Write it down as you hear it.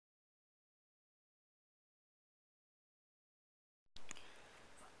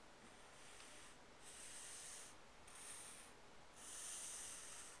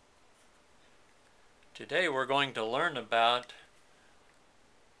Today we're going to learn about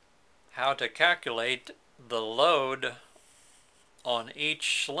how to calculate the load on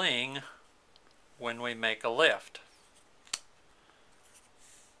each sling when we make a lift.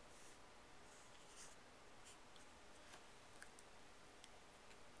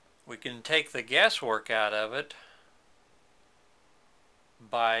 We can take the guesswork out of it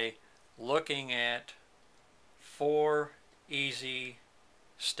by looking at 4 easy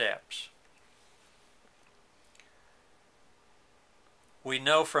steps. We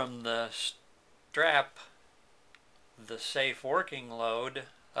know from the strap the safe working load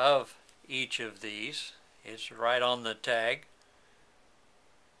of each of these. It's right on the tag.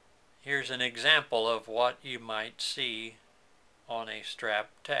 Here's an example of what you might see on a strap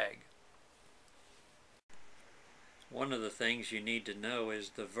tag. One of the things you need to know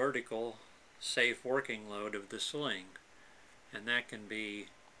is the vertical safe working load of the sling, and that can be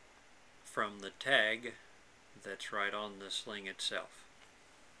from the tag that's right on the sling itself.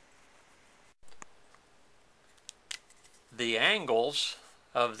 The angles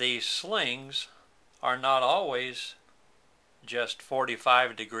of these slings are not always just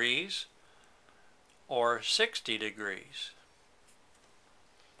 45 degrees or 60 degrees.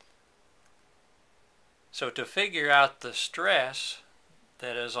 So to figure out the stress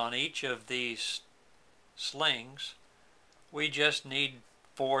that is on each of these slings, we just need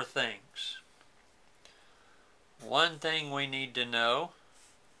 4 things. One thing we need to know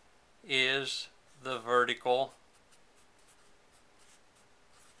is the vertical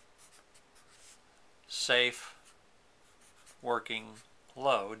safe working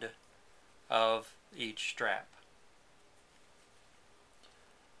load of each strap.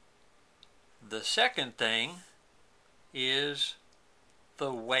 The second thing is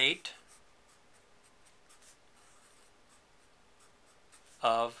the weight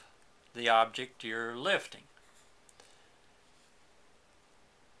of the object you're lifting,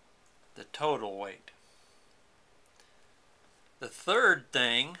 the total weight. The third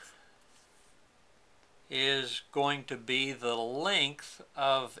thing is going to be the length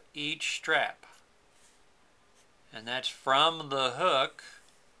of each strap, and that's from the hook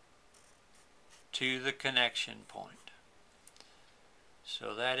to the connection point.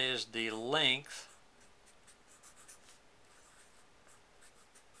 So that is the length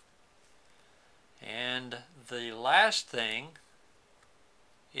and the last thing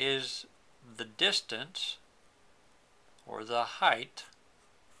is the distance or the height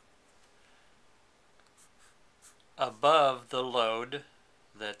above the load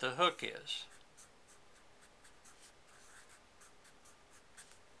that the hook is.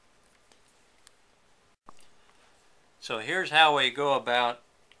 So here's how we go about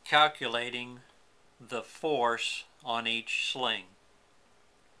calculating the force on each sling.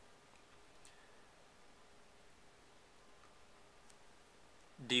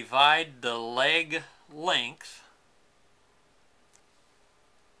 Divide the leg length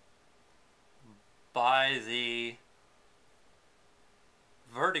by the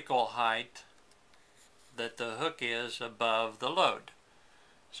vertical height that the hook is above the load.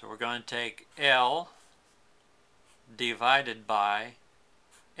 So we're going to take L divided by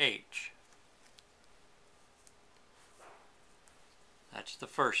H. That's the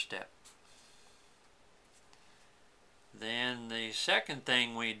first step. Then the second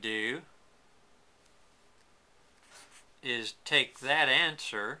thing we do is take that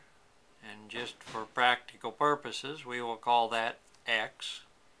answer, and just for practical purposes we will call that X,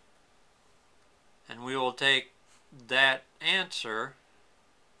 and we will take that answer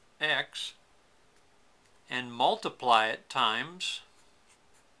X and multiply it times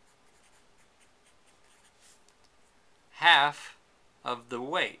half of the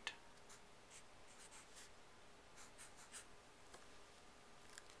weight.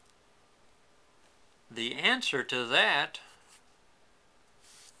 The answer to that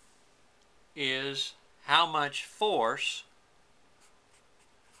is how much force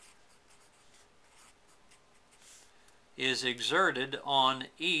is exerted on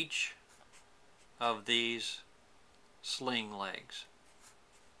each of these sling legs.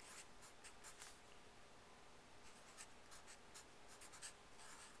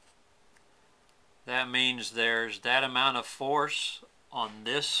 That means there's that amount of force on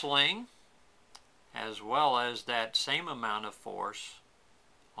this sling as well as that same amount of force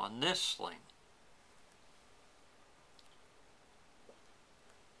on this sling.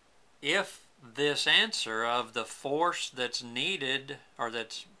 If this answer of the force that's needed or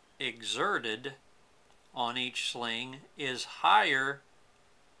that's exerted on each sling is higher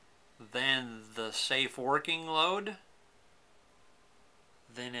than the safe working load,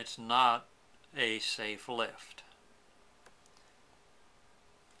 then it's not a safe lift.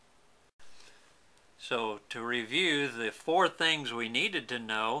 So to review, the four things we needed to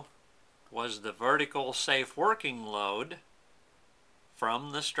know was the vertical safe working load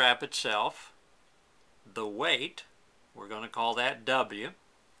from the strap itself, the weight, we're going to call that W,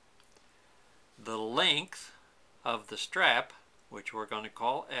 the length of the strap, which we're going to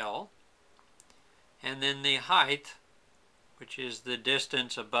call L, and then the height, which is the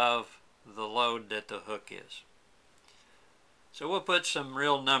distance above the load that the hook is. So we'll put some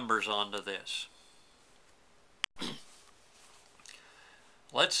real numbers onto this.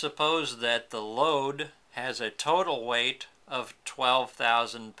 Let's suppose that the load has a total weight of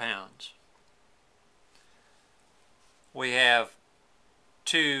 12,000 pounds. We have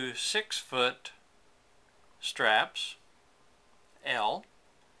two 6-foot straps, L,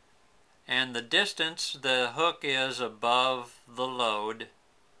 and the distance the hook is above the load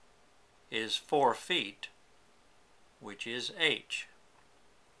is 4 feet, which is H.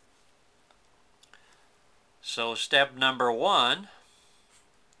 So step number 1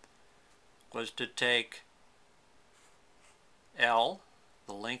 was to take L,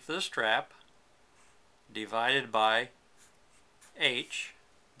 the length of the strap, divided by H,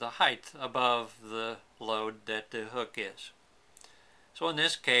 the height above the load that the hook is. So in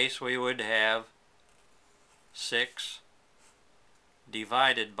this case we would have 6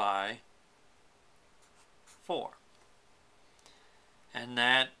 divided by 4, and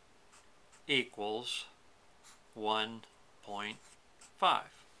that equals 1.5.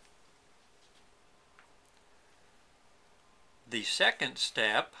 The second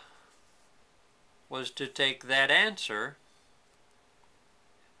step was to take that answer,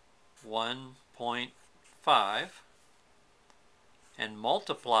 1.5, and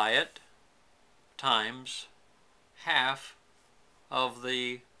multiply it times half of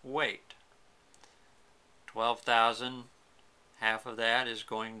the weight. 12,000, half of that is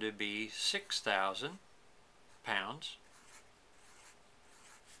going to be 6,000 pounds.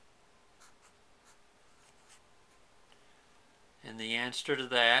 And the answer to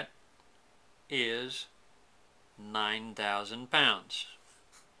that is 9,000 pounds.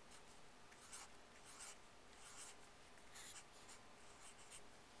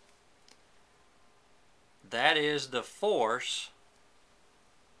 That is the force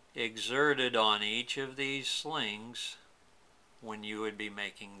exerted on each of these slings when you would be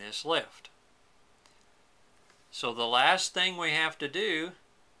making this lift. So the last thing we have to do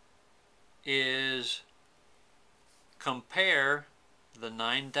is compare the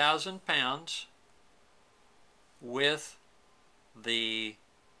 9,000 pounds with the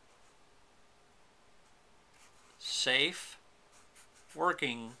safe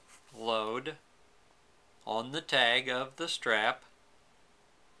working load on the tag of the strap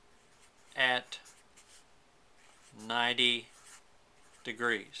at 90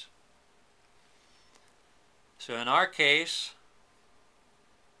 degrees. So in our case,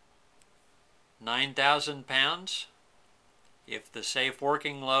 9,000 pounds, if the safe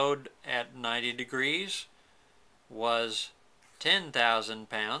working load at 90 degrees was 10,000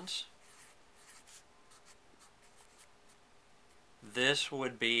 pounds, this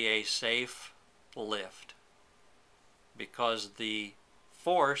would be a safe lift because the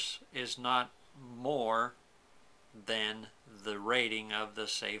force is not more than the rating of the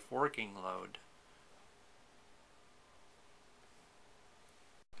safe working load.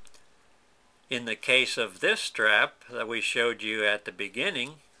 In the case of this strap that we showed you at the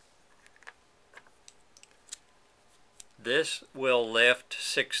beginning, this will lift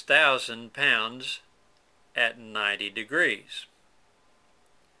 6,000 pounds at 90 degrees.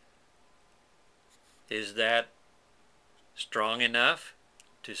 Is that strong enough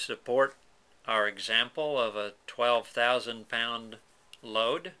to support our example of a 12,000 pound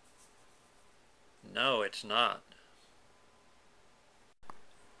load? No, it's not.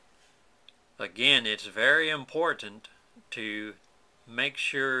 Again, it's very important to make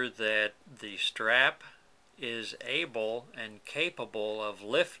sure that the strap is able and capable of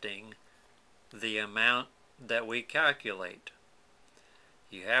lifting the amount that we calculate.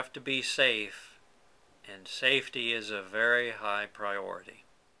 You have to be safe, and safety is a very high priority.